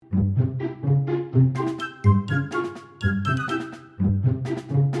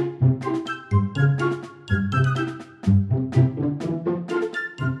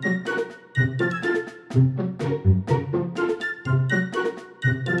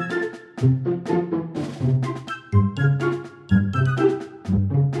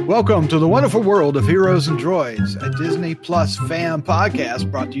Welcome to the wonderful world of Heroes and Droids, a Disney Plus fan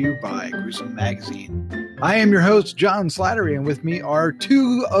podcast brought to you by Gruesome Magazine. I am your host, John Slattery, and with me are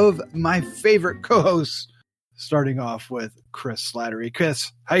two of my favorite co-hosts, starting off with Chris Slattery.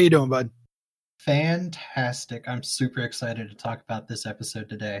 Chris, how you doing, bud? Fantastic. I'm super excited to talk about this episode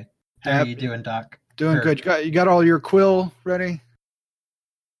today. How are you doing, Doc? Doing good. You got all your quill ready?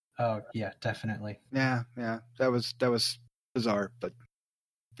 Oh, yeah, definitely. Yeah. That was bizarre,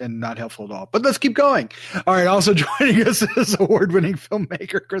 and not helpful at all. But let's keep going. All right, also joining us is award-winning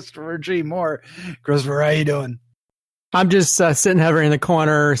filmmaker Christopher G. Moore. Christopher, how you doing? I'm just sitting over in the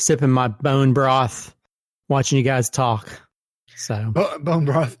corner, sipping my bone broth, watching you guys talk. So bone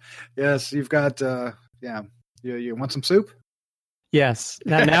broth. Yes, you've got. You want some soup? Yes.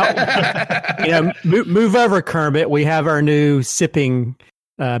 Now, move over, Kermit. We have our new sipping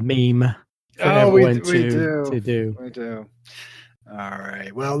meme. We do. All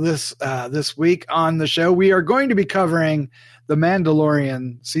right. Well, this week on the show, we are going to be covering The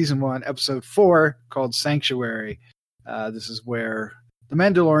Mandalorian Season 1, Episode 4, called Sanctuary. This is where the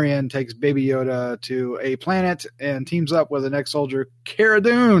Mandalorian takes Baby Yoda to a planet and teams up with the next soldier, Cara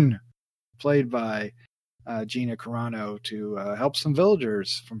Dune, played by Gina Carano, to help some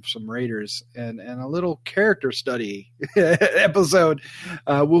villagers from some raiders, and a little character study episode.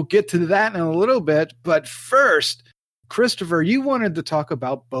 We'll get to that in a little bit, but first, Christopher, you wanted to talk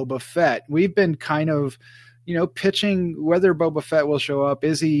about Boba Fett. We've been kind of, pitching whether Boba Fett will show up.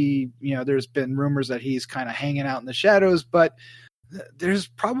 Is he, there's been rumors that he's kind of hanging out in the shadows, but there's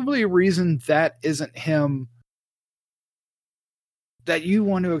probably a reason that isn't him that you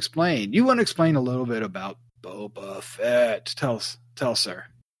want to explain. You want to explain a little bit about Boba Fett. Tell us, sir.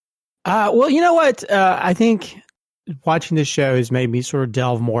 Well, you know what? I think watching this show has made me sort of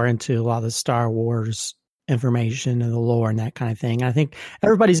delve more into a lot of the Star Wars information and the lore and that kind of thing. I think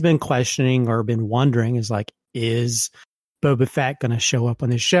everybody's been questioning or been wondering is Boba Fett going to show up on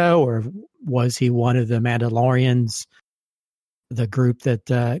the show, or was he one of the Mandalorians, the group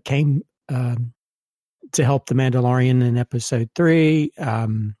that came to help the Mandalorian in episode 3?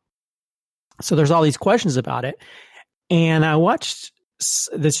 So there's all these questions about it. And I watched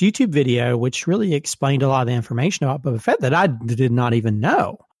this YouTube video, which really explained a lot of the information about Boba Fett that I did not even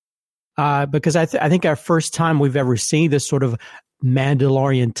know. Because I think our first time we've ever seen this sort of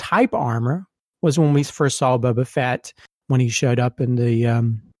Mandalorian type armor was when we first saw Boba Fett when he showed up in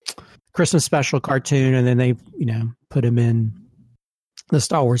the Christmas special cartoon, and then they put him in the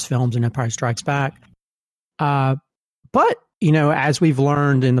Star Wars films and Empire Strikes Back. But as we've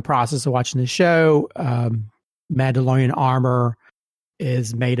learned in the process of watching the show, Mandalorian armor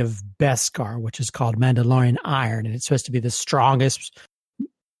is made of Beskar, which is called Mandalorian iron, and it's supposed to be the strongest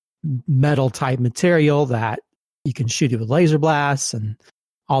metal type material that you can shoot it with laser blasts and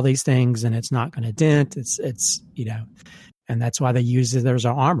all these things, and it's not going to dent. It's and that's why they use it as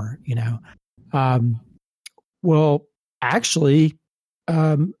armor. Well, actually,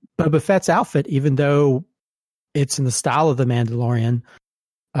 Boba Fett's outfit, even though it's in the style of the Mandalorian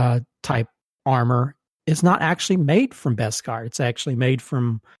type armor, is not actually made from Beskar. It's actually made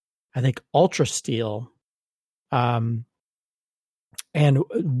from, I think, Ultra Steel. And,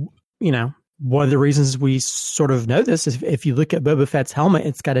 one of the reasons we sort of know this is if you look at Boba Fett's helmet,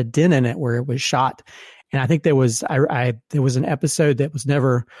 it's got a dent in it where it was shot. And I think there was an episode that was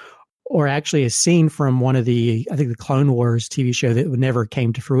never, or actually a scene from one of the Clone Wars TV show that never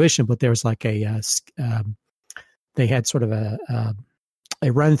came to fruition, but there was like they had sort of a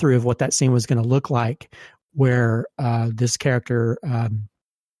run through of what that scene was going to look like, where this character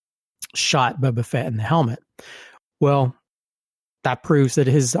shot Boba Fett in the helmet. Well, that proves that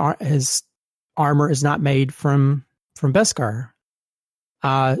his armor is not made from Beskar.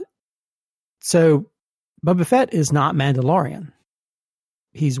 So Boba Fett is not Mandalorian.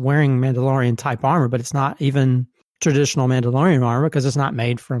 He's wearing Mandalorian type armor, but it's not even traditional Mandalorian armor because it's not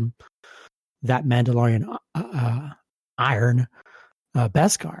made from that Mandalorian iron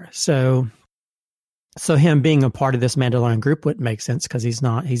Beskar. So him being a part of this Mandalorian group wouldn't make sense because he's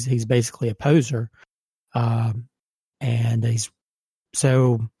not. He's basically a poser, and he's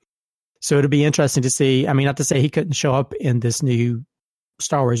so it'll be interesting to see. I mean, not to say he couldn't show up in this new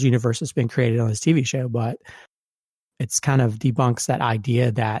Star Wars universe that's been created on this TV show, but it's kind of debunks that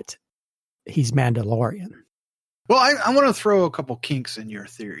idea that he's Mandalorian. Well, I want to throw a couple kinks in your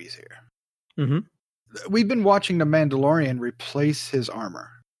theories here. Mm-hmm. We've been watching the Mandalorian replace his armor.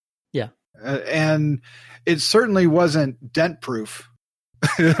 Yeah. And it certainly wasn't dent proof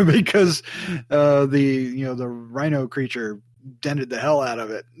because the rhino creature dented the hell out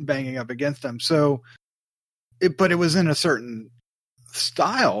of it, banging up against him. So, but it was in a certain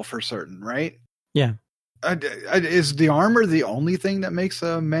style for certain, right? Yeah. Is the armor the only thing that makes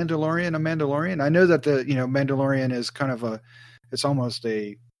a Mandalorian? I know that the Mandalorian is kind of it's almost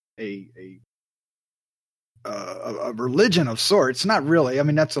a religion of sorts. Not really. I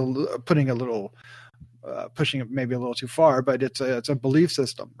mean, that's pushing it maybe a little too far, but it's a belief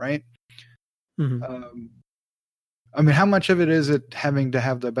system, right? Mm-hmm. I mean, how much of it is it having to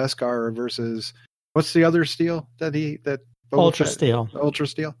have the Beskar versus what's the other steel Ultra Steel? Ultra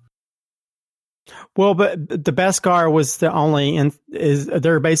Steel. Well, but the Beskar was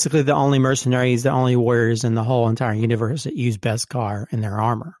they're basically the only mercenaries, the only warriors in the whole entire universe that use Beskar in their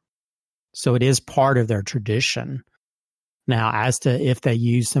armor. So it is part of their tradition. Now, as to if they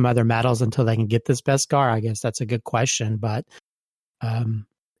use some other metals until they can get this Beskar, I guess that's a good question. But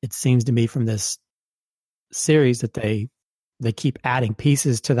it seems to me from this series that they keep adding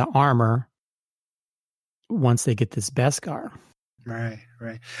pieces to the armor once they get this Beskar. Right.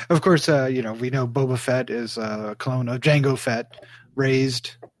 Of course, we know Boba Fett is a clone of Jango Fett,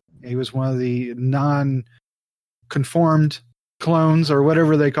 raised. He was one of the non-conformed clones or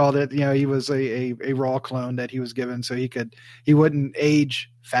whatever they called it. He was a raw clone that he was given so he wouldn't age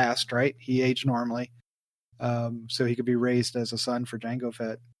fast, right? He aged normally. So he could be raised as a son for Jango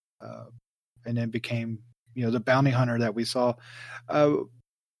Fett, and then became, the bounty hunter that we saw.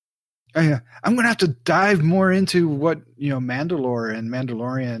 I'm going to have to dive more into what, Mandalore and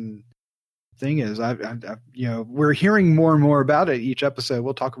Mandalorian thing is. We're hearing more and more about it each episode.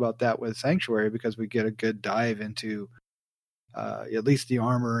 We'll talk about that with Sanctuary because we get a good dive into at least the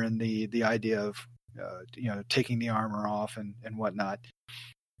armor and the idea of, taking the armor off and whatnot.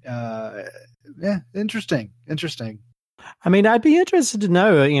 Interesting. I mean, I'd be interested to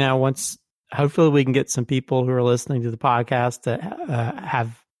know, once hopefully we can get some people who are listening to the podcast that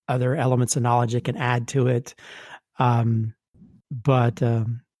have other elements of knowledge that can add to it. But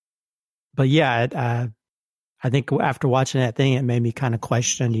yeah, I think after watching that thing, it made me kind of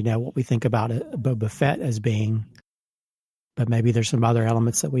question, what we think about it, Boba Fett as being, but maybe there's some other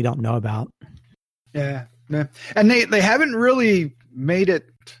elements that we don't know about. Yeah. And they haven't really made it,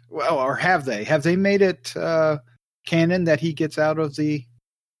 well, or have they? Have they made it canon that he gets out of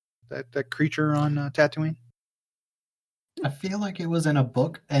that creature on Tatooine? I feel like it was in a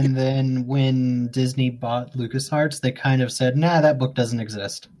book, and then when Disney bought LucasArts, they kind of said, "Nah, that book doesn't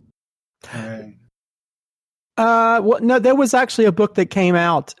exist." Right. Well, no, there was actually a book that came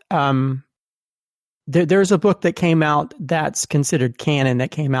out. There's a book that came out that's considered canon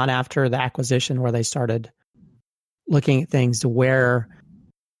that came out after the acquisition, where they started looking at things to where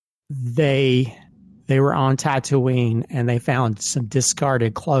they were on Tatooine and they found some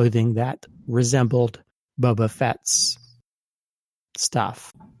discarded clothing that resembled Boba Fett's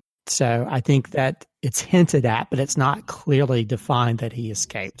stuff. So I think that it's hinted at, but it's not clearly defined that he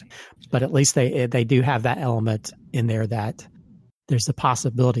escaped. But at least they do have that element in there that there's a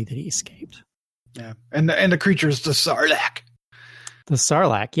possibility that he escaped. Yeah, and the creature is the Sarlacc. The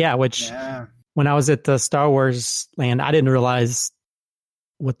Sarlacc, yeah. Which when I was at the Star Wars land, I didn't realize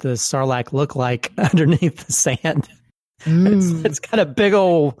what the Sarlacc looked like underneath the sand. It's got a big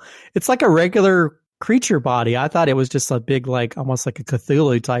old. It's like a regular creature body. I thought it was just a big, like almost like a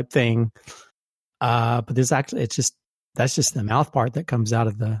Cthulhu type thing. But there's actually that's just the mouth part that comes out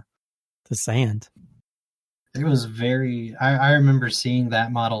of the sand. It was very. I remember seeing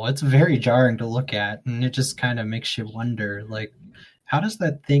that model. It's very jarring to look at, and it just kind of makes you wonder, like, how does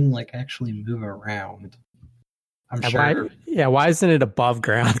that thing like actually move around? I'm sure. Why isn't it above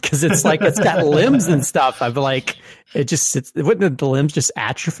ground? Because it's like it's got limbs and stuff. I'm like, it just sits. Wouldn't the limbs just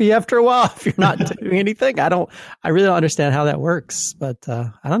atrophy after a while if you're not doing anything? I really don't understand how that works, but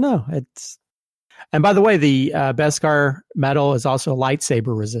I don't know. And by the way, the Beskar metal is also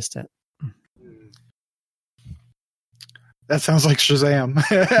lightsaber resistant. That sounds like Shazam.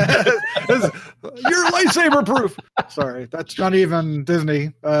 You're lightsaber proof. Sorry, that's not even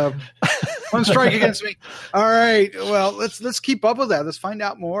Disney. One strike against me. All right. Well, let's keep up with that. Let's find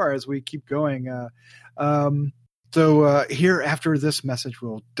out more as we keep going. So here after this message,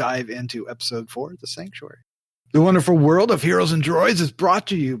 we'll dive into episode 4, The Sanctuary. The wonderful world of heroes and droids is brought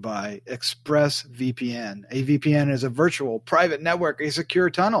to you by ExpressVPN. A VPN is a virtual private network, a secure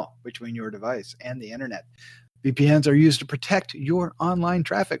tunnel between your device and the internet. VPNs are used to protect your online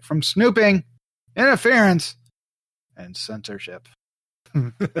traffic from snooping, interference, and censorship.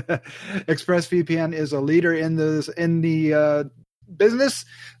 ExpressVPN is a leader in the business.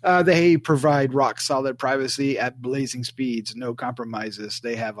 They provide rock solid privacy at blazing speeds, no compromises.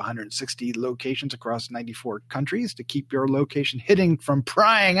 They have 160 locations across 94 countries to keep your location hidden from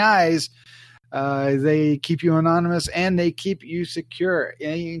prying eyes. They keep you anonymous and they keep you secure.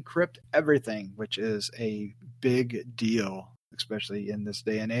 They encrypt everything, which is a big deal, especially in this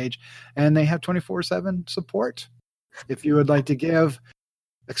day and age. And they have 24/7 support. If you would like to give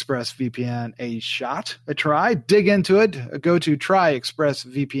ExpressVPN a try, dig into it. Go to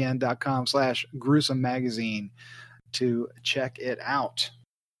tryexpressvpn.com/gruesome magazine to check it out.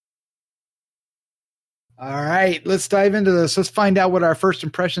 All right, let's dive into this. Let's find out what our first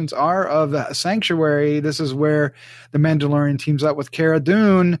impressions are of Sanctuary. This is where the Mandalorian teams up with Cara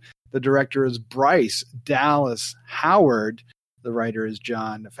Dune. The director is Bryce Dallas Howard. The writer is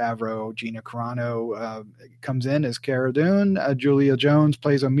Jon Favreau. Gina Carano comes in as Cara Dune. Julia Jones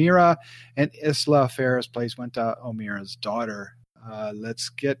plays Omira. And Isla Ferris plays Wenta, Omira's daughter. Let's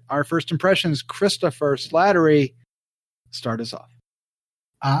get our first impressions. Christopher Slattery, start us off.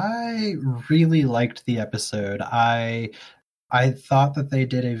 I really liked the episode. I thought that they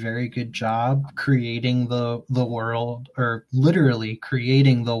did a very good job creating the world, or literally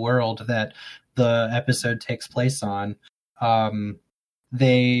creating the world that the episode takes place on.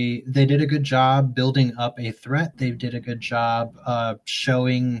 They did a good job building up a threat. They did a good job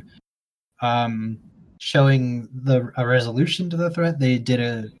showing a resolution to the threat.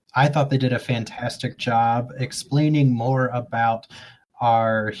 I thought they did a fantastic job explaining more about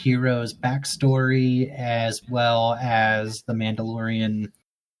our hero's backstory, as well as the Mandalorian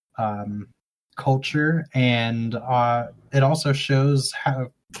culture, and it also shows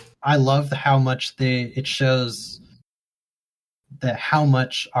how I love how much it shows that how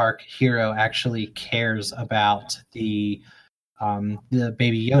much our hero actually cares about the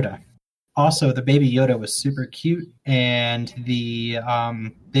Baby Yoda. Also, the Baby Yoda was super cute, and they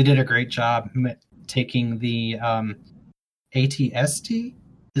did a great job taking the AT-ST,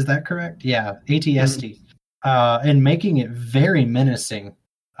 is that correct? Yeah, AT-ST, and making it very menacing.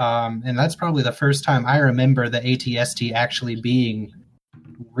 And that's probably the first time I remember the AT-ST actually being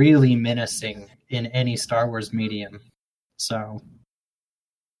really menacing in any Star Wars medium. So,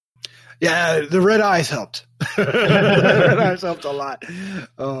 yeah, the red eyes helped. The red eyes helped a lot.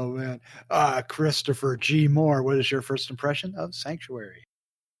 Oh man, Christopher G. Moore, what is your first impression of Sanctuary?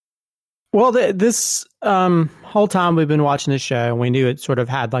 Well, this whole time we've been watching this show, and we knew it sort of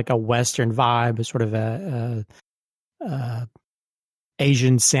had like a Western vibe, sort of a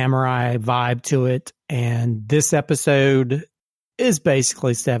Asian samurai vibe to it. And this episode is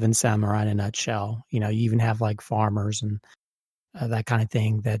basically Seven Samurai in a nutshell. You know, you even have like farmers and that kind of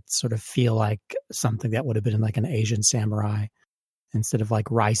thing that sort of feel like something that would have been like an Asian samurai. Instead of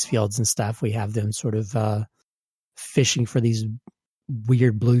like rice fields and stuff, we have them sort of fishing for these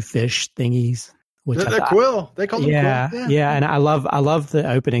weird blue fish thingies, which they're quill. They call them quill. Yeah. And I love the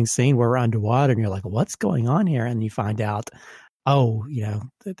opening scene where we're underwater and you're like, what's going on here? And you find out,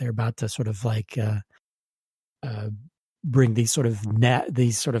 that they're about to sort of like bring these sort of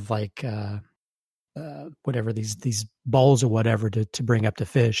these bowls or whatever to bring up the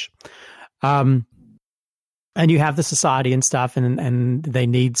fish. And you have the society and stuff, and they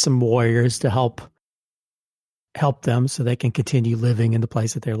need some warriors to help them so they can continue living in the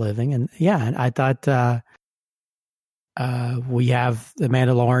place that they're living. And I thought we have the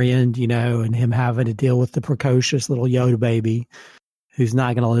Mandalorian, and him having to deal with the precocious little Yoda baby who's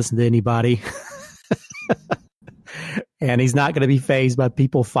not going to listen to anybody. And he's not going to be fazed by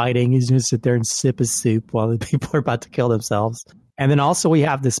people fighting. He's going to sit there and sip his soup while the people are about to kill themselves. And then also we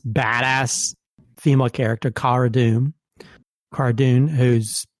have this badass female character, Cara Dune,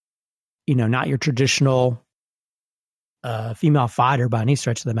 who's, not your traditional female fighter by any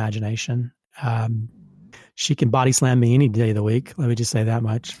stretch of the imagination. She can body slam me any day of the week. Let me just say that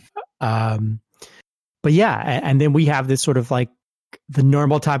much. But yeah, and then we have this sort of like the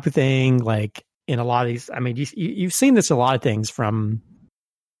normal type of thing, like in a lot of these. I mean, you've seen this in a lot of things, from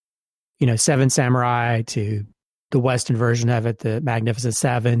Seven Samurai to the Western version of it, the Magnificent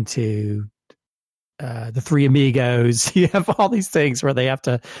Seven, to the Three Amigos. You have all these things where they have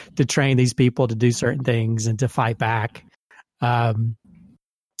to train these people to do certain things and to fight back. And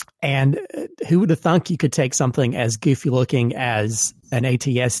who would have thunk you could take something as goofy looking as an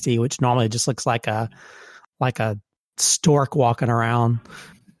AT-ST, which normally just looks like a stork walking around,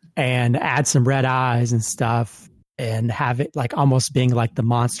 and add some red eyes and stuff and have it like almost being like the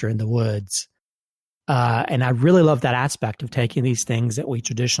monster in the woods. And I really love that aspect of taking these things that we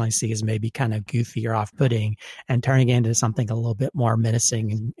traditionally see as maybe kind of goofy or off-putting and turning it into something a little bit more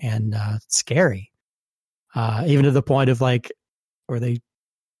menacing and scary. Even to the point of like where they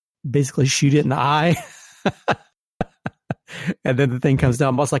basically shoot it in the eye. And then the thing comes down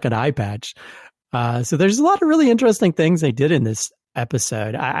almost like an eye patch. So there's a lot of really interesting things they did in this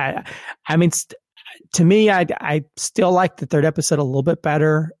episode. I mean, to me, I still like the third episode a little bit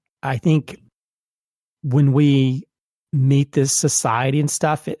better. I think when we meet this society and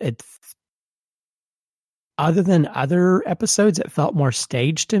stuff, it other than other episodes, it felt more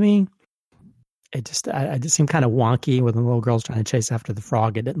staged to me. It just seemed kind of wonky when the little girl's trying to chase after the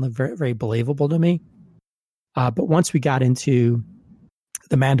frog. It didn't look very, very believable to me. But once we got into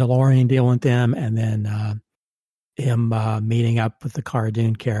the Mandalorian dealing with them, and then him meeting up with the Cara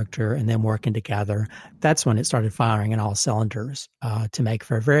Dune character and then working together, that's when it started firing in all cylinders to make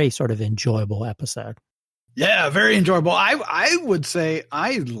for a very sort of enjoyable episode. Yeah, very enjoyable. I would say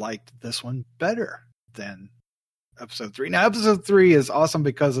I liked this one better than episode 3. Now, episode 3 is awesome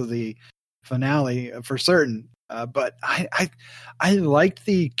because of the finale for certain. But I liked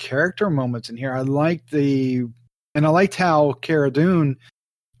the character moments in here. I liked how Cara Dune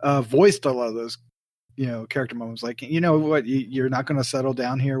voiced a lot of those, character moments. Like, you know what, you're not going to settle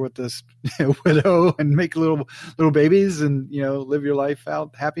down here with this widow and make little babies and live your life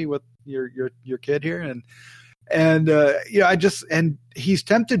out happy with your kid here. And he's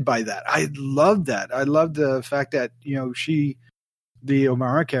tempted by that. I love that. I love the fact that the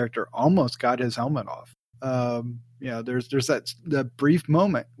Omara character almost got his helmet off. There's that brief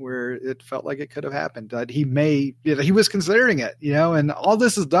moment where it felt like it could have happened, that he was considering it, and all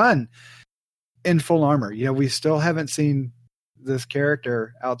this is done in full armor. We still haven't seen this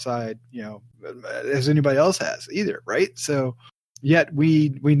character outside, as anybody else has either. Right. So yet we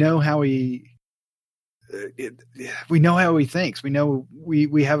know how he thinks. We know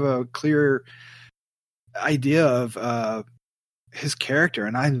we have a clear idea of, his character,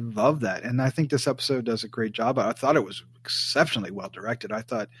 and I love that. And I think this episode does a great job. I thought it was exceptionally well directed. I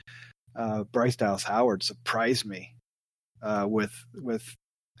thought Bryce Dallas Howard surprised me with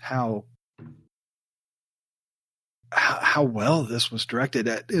how well this was directed.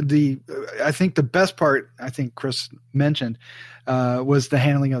 I think the best part, I think Chris mentioned, was the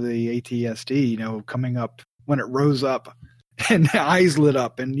handling of the AT-ST. Coming up when it rose up and the eyes lit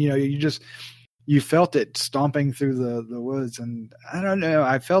up, and you felt it stomping through the woods. And I don't know,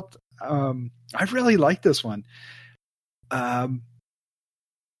 I felt, I really liked this one.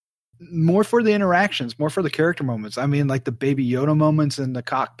 More for the interactions, more for the character moments. I mean, like the Baby Yoda moments in the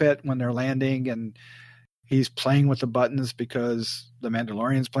cockpit when they're landing and he's playing with the buttons because the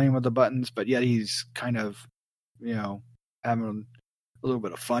Mandalorian's playing with the buttons, but yet he's kind of, having a little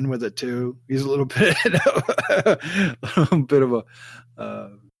bit of fun with it too. He's a little bit of a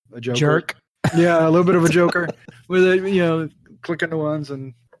joker. Jerk. Yeah, a little bit of a joker with it, clicking the ones,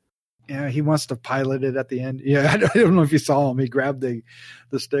 and he wants to pilot it at the end. Yeah, I don't know if you saw him. He grabbed the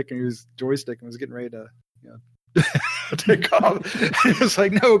stick and he was joystick and was getting ready to take off. He was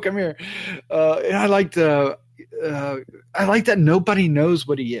like, "No, come here." And I liked that nobody knows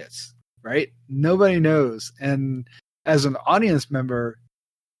what he is. Right? Nobody knows, and as an audience member,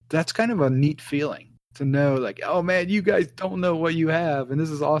 that's kind of a neat feeling. To know, like, oh man, you guys don't know what you have, and this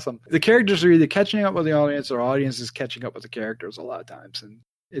is awesome. The characters are either catching up with the audience, or audience is catching up with the characters a lot of times, and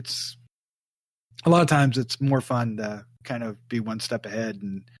it's more fun to kind of be one step ahead,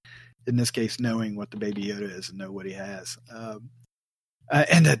 and in this case, knowing what the Baby Yoda is and know what he has.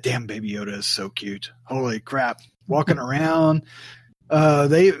 And that damn Baby Yoda is so cute. Holy crap! Walking around,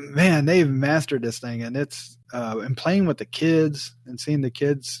 they've mastered this thing, and it's and playing with the kids and seeing the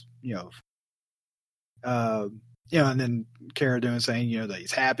kids, and then Cara Dune saying, that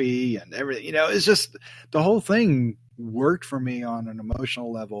he's happy and everything, it's just, the whole thing worked for me on an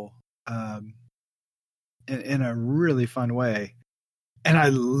emotional level, in a really fun way. And I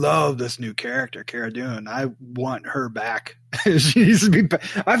love this new character, Cara Dune. I want her back. She needs to be back.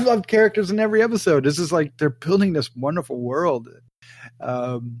 I've loved characters in every episode. This is like, they're building this wonderful world.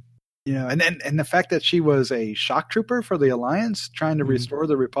 And the fact that she was a shock trooper for the Alliance, trying to restore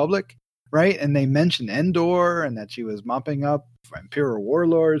the Republic. Right, and they mentioned Endor and that she was mopping up for Imperial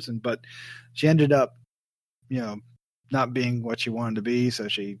warlords, but she ended up, not being what she wanted to be, so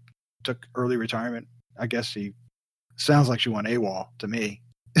she took early retirement. I guess she sounds like she went AWOL to me,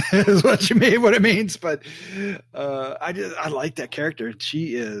 is what it means. But I like that character.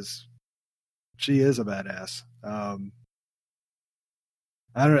 She is a badass. I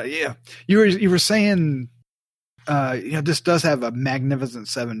don't know. Yeah, you were saying. This does have a Magnificent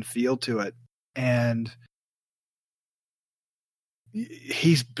Seven feel to it, and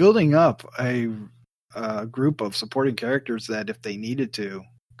he's building up a group of supporting characters that, if they needed to,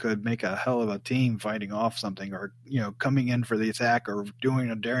 could make a hell of a team fighting off something, or coming in for the attack, or doing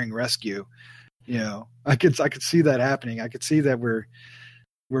a daring rescue. I could see that happening. I could see that we're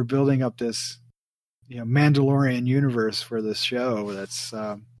building up this Mandalorian universe for this show that's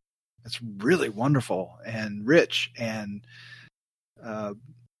really wonderful and rich, and I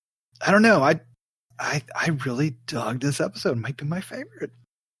don't know, I really dug this episode. It might be my favorite.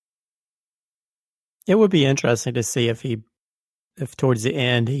 It would be interesting to see if towards the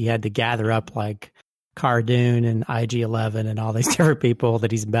end he had to gather up like Cara and IG-11 and all these different people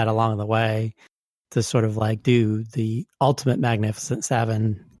that he's met along the way to sort of like do the ultimate Magnificent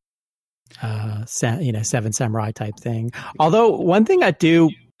Seven, Seven Samurai type thing. Although one thing I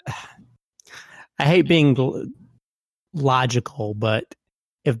hate being logical, but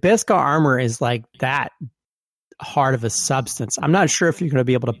if Beskar armor is like that hard of a substance, I'm not sure if you're going to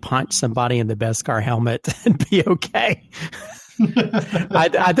be able to punch somebody in the Beskar helmet and be okay.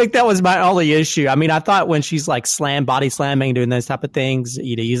 I think that was my only issue. I mean, I thought when she's like body slamming, doing those type of things,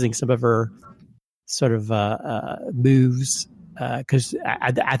 using some of her sort of moves, because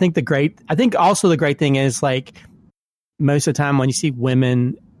I think also the great thing is, like, most of the time when you see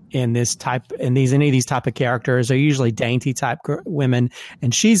women in any of these type of characters, they're usually dainty type women,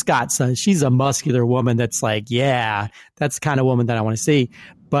 and she's a muscular woman that's like, yeah, that's the kind of woman that I want to see.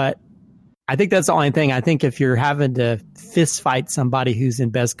 But I think that's the only thing. I think if you're having to fist fight somebody who's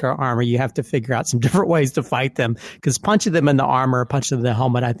in Beskar armor, you have to figure out some different ways to fight them, because punching them in the armor, punching them in the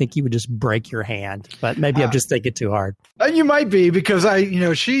helmet, I think you would just break your hand. But maybe I'm just thinking too hard. You might be, because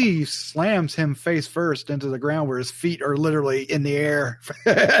she slams him face first into the ground where his feet are literally in the air.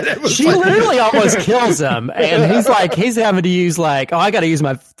 She literally almost kills him, and he's having to use I got to use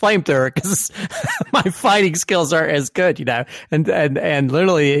my flamethrower because my fighting skills aren't as good, and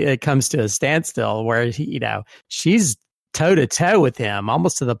literally it comes to a standstill where she's toe to toe with him,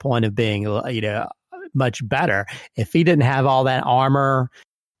 almost to the point of being much better. If he didn't have all that armor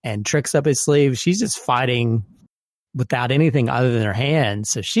and tricks up his sleeve, she's just fighting without anything other than her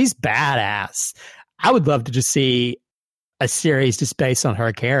hands. So she's badass. I would love to just see a series just based on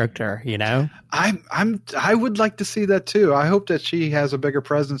her character. I would like to see that too. I hope that she has a bigger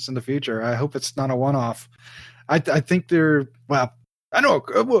presence in the future. I hope it's not a one-off. I think I know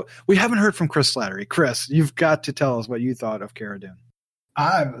we haven't heard from Chris Slattery. Chris, you've got to tell us what you thought of Cara Dune.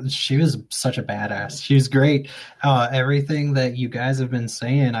 She was such a badass. She was great. Everything that you guys have been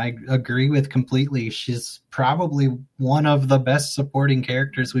saying, I agree with completely. She's probably one of the best supporting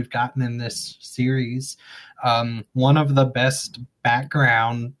characters we've gotten in this series. One of the best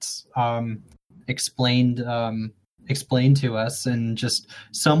backgrounds explained to us, and just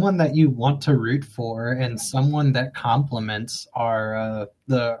someone that you want to root for, and someone that complements our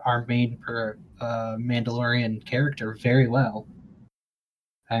main Mandalorian character very well.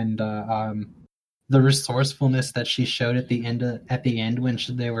 And the resourcefulness that she showed at the end when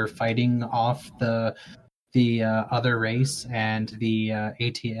they were fighting off the other race and the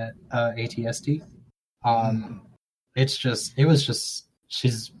ATST.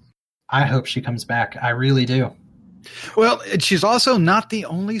 I hope she comes back. I really do. Well, she's also not the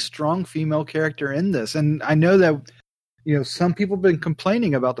only strong female character in this, and I know that some people have been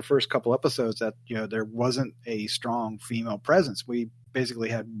complaining about the first couple episodes that there wasn't a strong female presence. We basically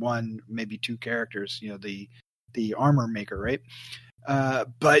had one, maybe two characters, the armor maker, right?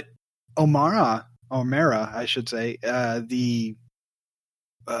 But Omera, I should say, the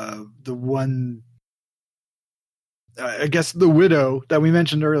one, I guess the widow that we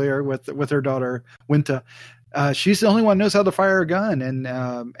mentioned earlier with her daughter Winta. She's the only one who knows how to fire a gun,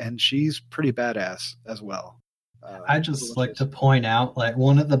 and she's pretty badass as well. I just like to point out,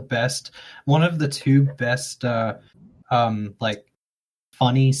 one of the two best,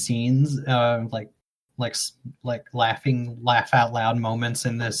 funny scenes, laugh out loud moments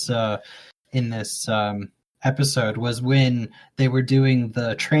in this episode was when they were doing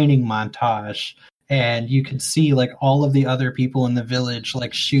the training montage. And you could see all of the other people in the village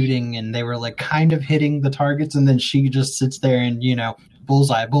shooting, and they were kind of hitting the targets, and then she just sits there and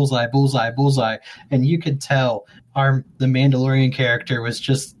bullseye, bullseye, bullseye, bullseye, and you could tell the Mandalorian character was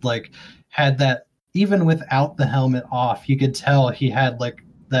just had that, even without the helmet off, you could tell he had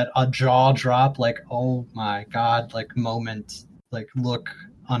that a jaw drop, oh my god, moment, look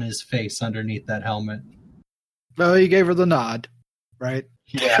on his face underneath that helmet. Well, he gave her the nod, right?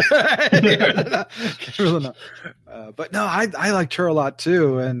 Yeah. But no, I liked her a lot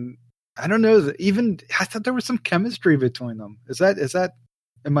too, and I don't know, I thought there was some chemistry between them. Is that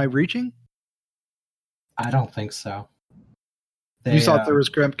am I reaching? I don't think so. You thought there was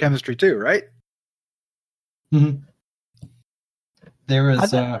chemistry too, right? Mm-hmm. There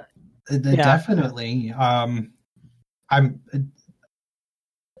was definitely.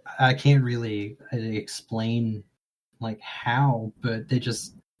 I can't really explain like how, but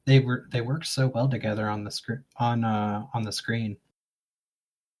they work so well together on the screen on the screen.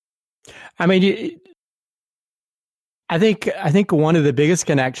 I mean, I think one of the biggest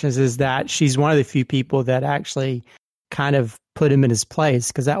connections is that she's one of the few people that actually kind of put him in his place,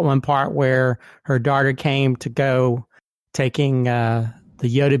 because that one part where her daughter came to go taking the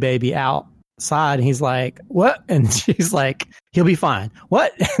Yoda baby outside, and he's like, "What?" And she's like, "He'll be fine."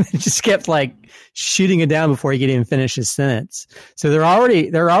 What? And just kept like shooting it down before he could even finish his sentence. So they're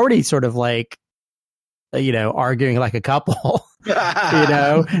already sort of like, arguing like a couple.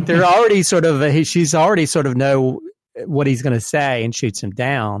 They're already sort of, she's already sort of know what he's going to say and shoots him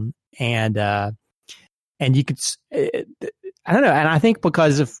down. And you could, I don't know. And I think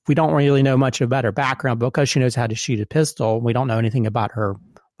because if we don't really know much about her background, because she knows how to shoot a pistol, we don't know anything about her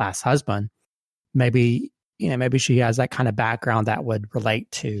last husband. Maybe she has that kind of background that would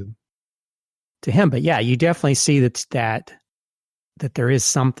relate to him. But yeah, you definitely see that there is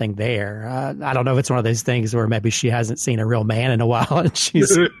something there. I don't know if it's one of those things where maybe she hasn't seen a real man in a while and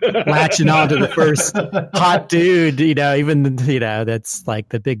she's latching on to the first hot dude, even, that's like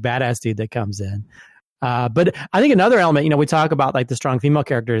the big badass dude that comes in. But I think another element, we talk about like the strong female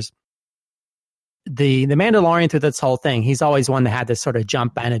characters. The Mandalorian through this whole thing, he's always one that had to sort of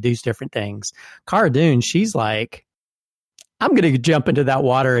jump in and do different things. Cara Dune, she's like, I'm going to jump into that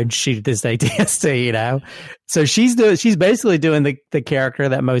water and shoot this AT-ST, So she's basically doing the character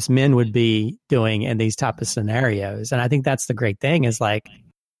that most men would be doing in these type of scenarios. And I think that's the great thing is like,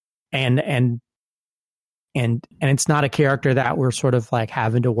 and it's not a character that we're sort of like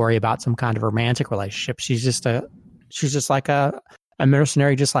having to worry about some kind of romantic relationship. She's just like a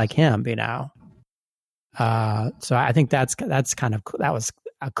mercenary, just like him, So I think that's kind of, that was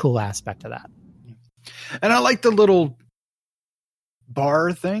a cool aspect of that. And I like the little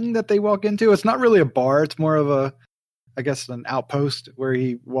bar thing that they walk into. It's not really a bar. It's more of I guess an outpost where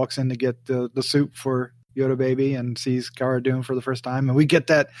he walks in to get the soup for Yoda baby and sees Cara Dune for the first time. And we get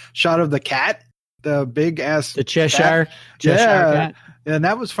that shot of the cat, the big ass, the Cheshire cat. And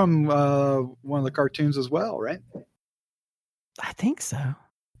that was from one of the cartoons as well, right? I think so.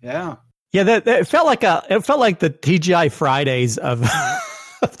 Yeah. Yeah. It felt like the TGI Fridays of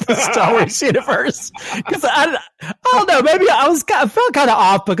the Star Wars universe, because I don't know, maybe I felt kind of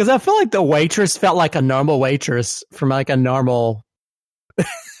off because I feel like the waitress felt like a normal waitress from like a normal. I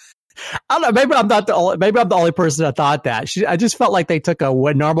don't know. Maybe I'm the only person that thought that. I just felt like they took a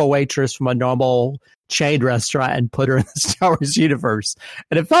normal waitress from a normal chain restaurant and put her in the Star Wars universe,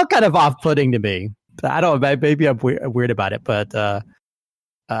 and it felt kind of off-putting to me. But I don't know. Maybe I'm weird about it, but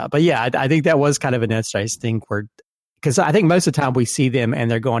yeah, I think that was kind of an interesting thing where. Because I think most of the time we see them and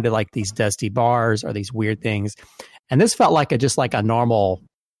they're going to like these dusty bars or these weird things. And this felt like just like a normal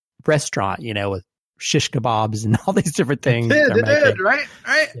restaurant, with shish kebabs and all these different things. It did, right?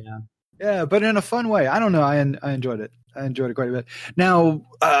 Yeah, but in a fun way. I don't know. I enjoyed it. I enjoyed it quite a bit. Now,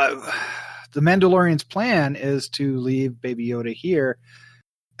 the Mandalorian's plan is to leave Baby Yoda here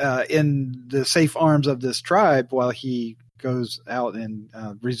in the safe arms of this tribe while he goes out and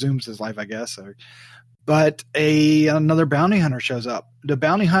resumes his life, I guess. But another bounty hunter shows up. The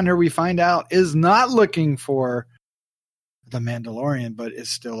bounty hunter, we find out, is not looking for the Mandalorian, but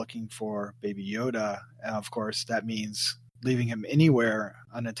is still looking for Baby Yoda. Of course, that means leaving him anywhere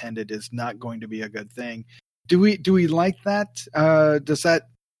unattended is not going to be a good thing. Do we like that? Does that?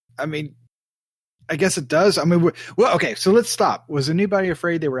 I mean, I guess it does. I mean, well, okay. So let's stop. Was anybody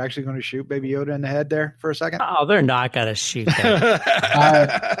afraid they were actually going to shoot Baby Yoda in the head there for a second? Oh, they're not going to shoot him.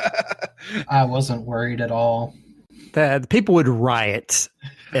 I wasn't worried at all. The people would riot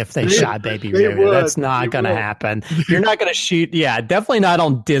if they shot Baby Yoda. That's not going to happen. You're not going to shoot. Yeah, definitely not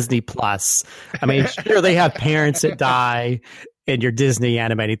on Disney Plus. I mean, sure, they have parents that die in your Disney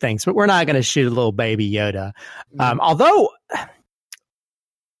animated things, but we're not going to shoot a little Baby Yoda. Although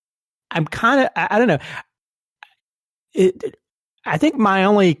I'm kind of, I don't know. I think my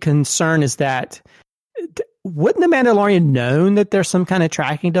only concern is that wouldn't the Mandalorian known that there's some kind of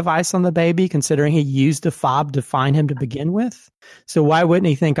tracking device on the baby, considering he used the fob to find him to begin with? So why wouldn't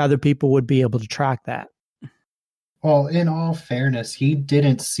he think other people would be able to track that? Well, in all fairness, he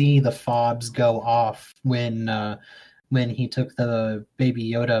didn't see the fobs go off when he took the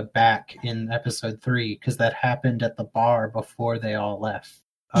Baby Yoda back in episode 3, because that happened at the bar before they all left.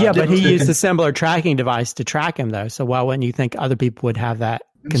 Yeah, but he used the similar tracking device to track him, though. So why wouldn't you think other people would have that,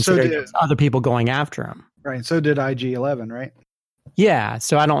 considering other people going after him? Right, and so did IG-11, right? Yeah,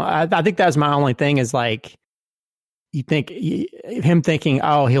 so I think that's my only thing is like, you think him thinking,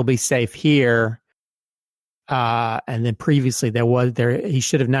 oh, he'll be safe here. And then previously he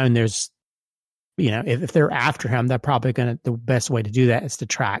should have known there's, if they're after him, they're probably the best way to do that is to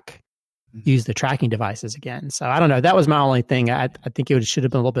use the tracking devices again. So I don't know. That was my only thing. I think it should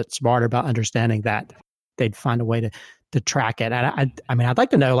have been a little bit smarter about understanding that they'd find a way to track it. And I mean, I'd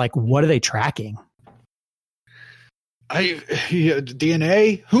like to know, like, what are they tracking?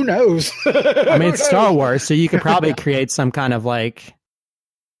 DNA? Who knows? I mean, it's Star Wars, so you could probably create some kind of like,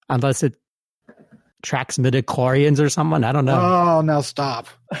 unless it tracks midichlorians or something. I don't know. Oh, now stop.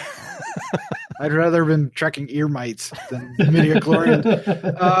 I'd rather have been tracking ear mites than midichlorians.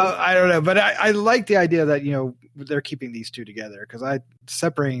 I don't know, but I like the idea that, they're keeping these two together, because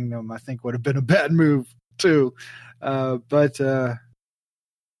separating them, I think, would have been a bad move too. I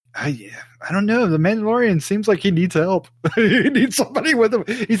don't know. The Mandalorian seems like he needs help. He needs somebody with him.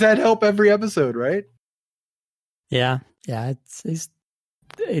 He's had help every episode, right? Yeah.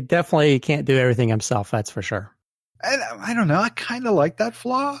 He definitely can't do everything himself. That's for sure. And I don't know. I kind of like that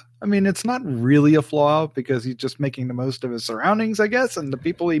flaw. I mean, it's not really a flaw because he's just making the most of his surroundings, I guess, and the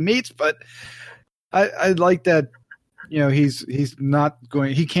people he meets. But I like that. He's not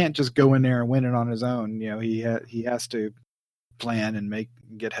going. He can't just go in there and win it on his own. He has to plan and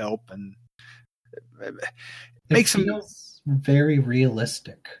get help, and it makes him very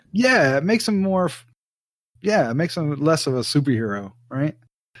realistic. Yeah, it makes him more. Yeah, it makes him less of a superhero, right?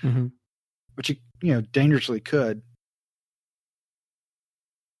 Mm-hmm. Which he, dangerously could.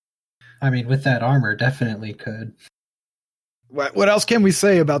 I mean, with that armor, definitely could. What else can we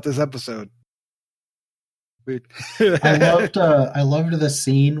say about this episode? I loved the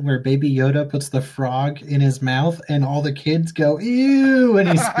scene where Baby Yoda puts the frog in his mouth and all the kids go ew, and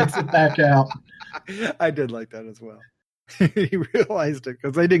he spits it back out. I did like that as well. He realized it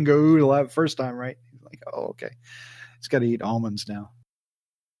because they didn't go ooh the first time, right? He's like, oh, okay, he's got to eat almonds now.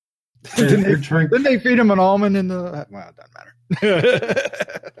 Didn't they feed him an almond in the? Well, it doesn't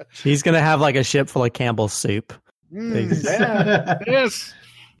matter. He's gonna have like a ship full of Campbell's soup. Yeah. Yes.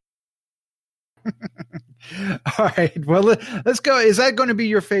 All right. Well, let's go. Is that going to be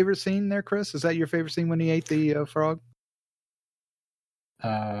your favorite scene there, Chris? Is that your favorite scene when he ate the frog?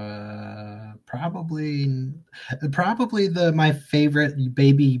 Probably my favorite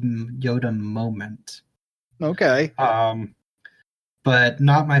Baby Yoda moment. Okay. But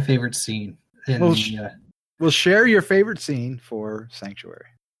not my favorite scene. We'll share your favorite scene for Sanctuary.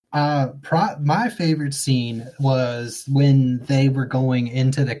 My favorite scene was when they were going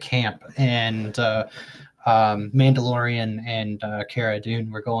into the camp, and Mandalorian and Cara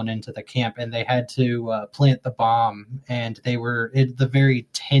Dune were going into the camp, and they had to plant the bomb, and they were in the very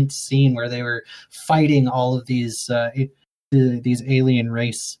tense scene where they were fighting all of these alien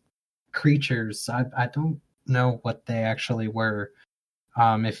race creatures. I don't know what they actually were.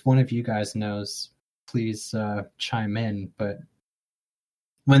 If one of you guys knows, please chime in. But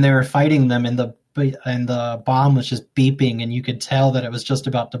when they were fighting them and the bomb was just beeping and you could tell that it was just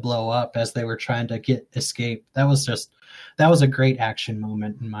about to blow up as they were trying to escape. That was a great action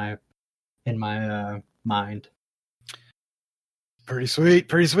moment in my mind. Pretty sweet.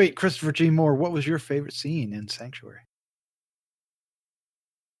 Christopher G. Moore, what was your favorite scene in Sanctuary?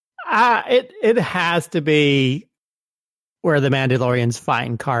 It has to be where the Mandalorians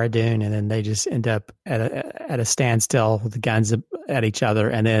fighting Cara Dune, and then they just end up at a standstill with the guns at each other,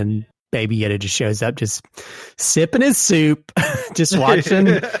 and then Baby Yoda just shows up, just sipping his soup, just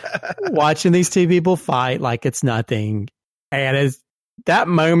watching these two people fight like it's nothing. And as that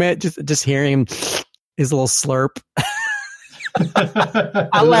moment, just hearing him, his little slurp,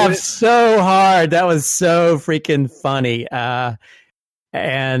 I laughed so hard. That was so freaking funny.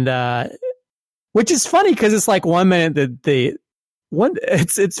 Which is funny because it's like 1 minute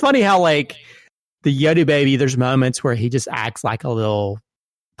it's funny how like the Yoda baby, there's moments where he just acts like a little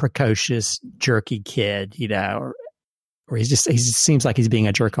precocious, jerky kid, or he just seems like he's being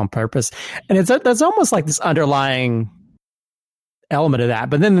a jerk on purpose. And that's almost like this underlying element of that.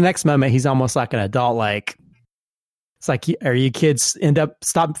 But then the next moment, he's almost like an adult, like, it's like, are you kids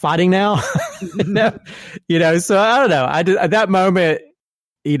stop fighting now? So I don't know. At that moment,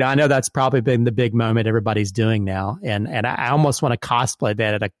 I know that's probably been the big moment everybody's doing now. And I almost want to cosplay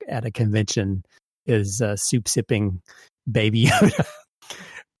that at a convention is soup sipping Baby Yoda.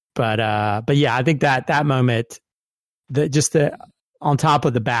 But yeah, I think that moment, on top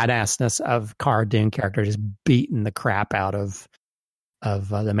of the badassness of Cara Dune character just beating the crap out of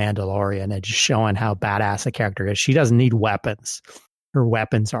the Mandalorian and just showing how badass a character is. She doesn't need weapons. Her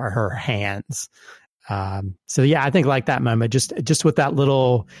weapons are her hands. So yeah, I think like that moment, just with that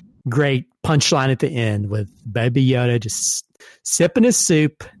little great punchline at the end with Baby Yoda just sipping his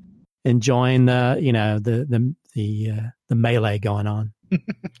soup, enjoying the melee going on.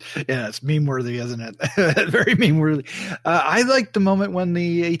 Yeah, it's meme worthy, isn't it? Very meme worthy. I like the moment when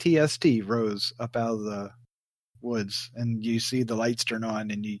the AT-ST rose up out of the woods and you see the lights turn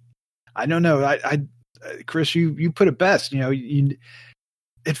on, and I don't know. Chris, you put it best. It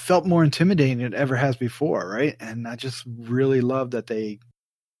felt more intimidating than it ever has before, right? And I just really love that they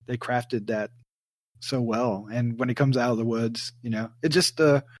crafted that so well. And when he comes out of the woods, it just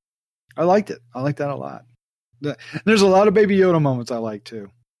I liked it. I like that a lot. There's a lot of Baby Yoda moments I like too.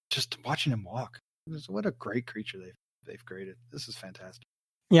 Just watching him walk. What a great creature they've created. This is fantastic.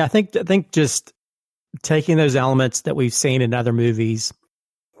 Yeah, I think just taking those elements that we've seen in other movies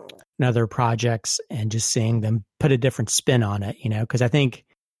and other projects and just seeing them put a different spin on it, because I think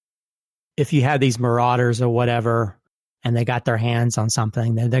if you have these marauders or whatever and they got their hands on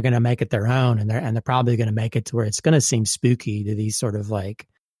something, then they're going to make it their own, and they're probably going to make it to where it's going to seem spooky to these sort of like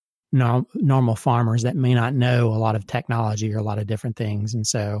normal farmers that may not know a lot of technology or a lot of different things. And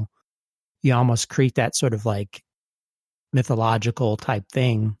so you almost create that sort of like mythological type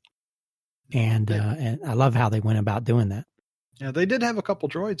thing. And I love how they went about doing that. Yeah, they did have a couple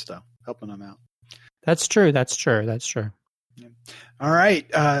droids though, helping them out. That's true. Yeah. All right.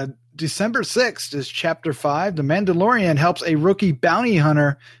 December 6th is Chapter 5. The Mandalorian helps a rookie bounty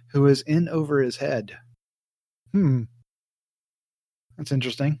hunter who is in over his head. That's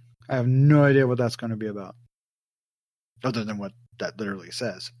interesting. I have no idea what that's going to be about, other than what that literally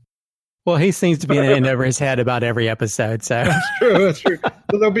says. Well, he seems to be in over his head about every episode. So That's true.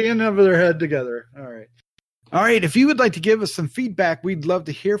 So they'll be in over their head together. All right. If you would like to give us some feedback, we'd love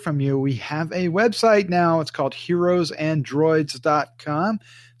to hear from you. We have a website now. It's called heroesanddroids.com.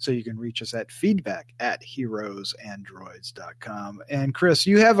 So you can reach us at feedback@heroesanddroids.com. And Chris,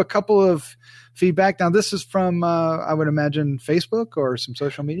 you have a couple of feedback. Now, this is from, I would imagine, Facebook or some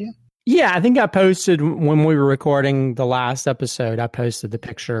social media? Yeah, I think I posted when we were recording the last episode, I posted the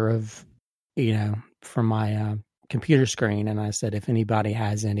picture of, from my computer screen. And I said, if anybody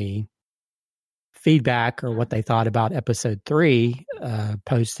has any feedback or what they thought about episode 3,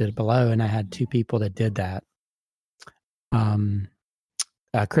 post it below. And I had 2 people that did that.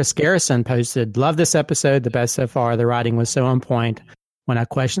 Chris Garrison posted, love this episode, the best so far. The writing was so on point. When I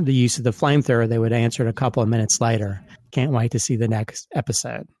questioned the use of the flamethrower, they would answer it a couple of minutes later. Can't wait to see the next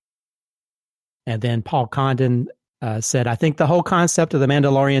episode. And then Paul Condon said, I think the whole concept of the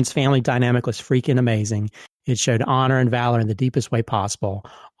Mandalorian's family dynamic was freaking amazing. It showed honor and valor in the deepest way possible.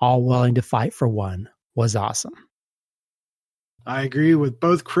 All willing to fight for one. Was awesome. I agree with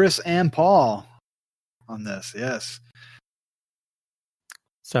both Chris and Paul on this. Yes.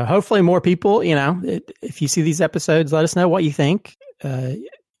 So hopefully more people, if you see these episodes, let us know what you think,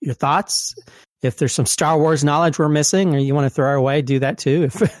 your thoughts. If there's some Star Wars knowledge we're missing or you want to throw our way, do that too.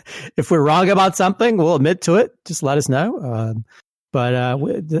 If we're wrong about something, we'll admit to it. Just let us know. I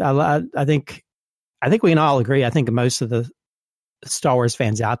think we can all agree. I think most of the Star Wars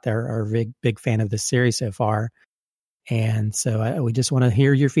fans out there are a big fan of this series so far. And so we just want to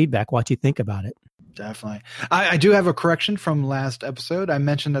hear your feedback, what you think about it. Definitely. I do have a correction from last episode. I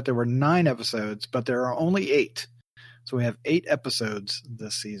mentioned that there were 9 episodes, but there are only 8. So we have 8 episodes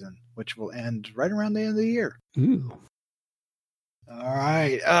this season, which will end right around the end of the year. Ooh. All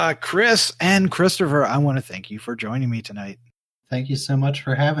right. Chris and Christopher, I want to thank you for joining me tonight. Thank you so much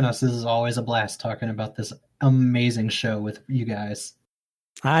for having us. This is always a blast talking about this amazing show with you guys.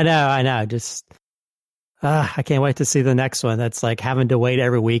 I know. Just, I can't wait to see the next one. That's like having to wait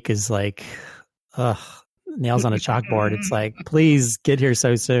every week is like, nails on a chalkboard. It's like, please get here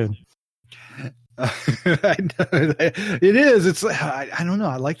so soon. I know it is. It's I don't know.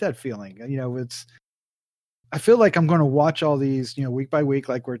 I like that feeling. I feel like I'm going to watch all these, week by week,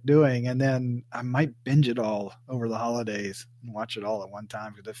 like we're doing, and then I might binge it all over the holidays and watch it all at one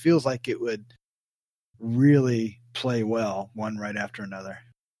time because it feels like it would really play well, one right after another.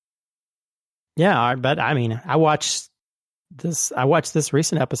 Yeah, but I watched this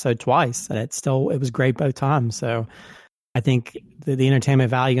recent episode twice, and it was great both times. So I think the entertainment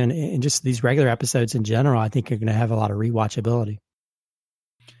value and just these regular episodes in general, I think you're going to have a lot of rewatchability.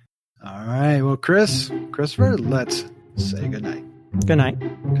 All right. Well, Christopher, let's say goodnight. Good night.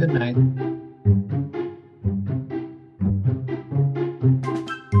 Good night.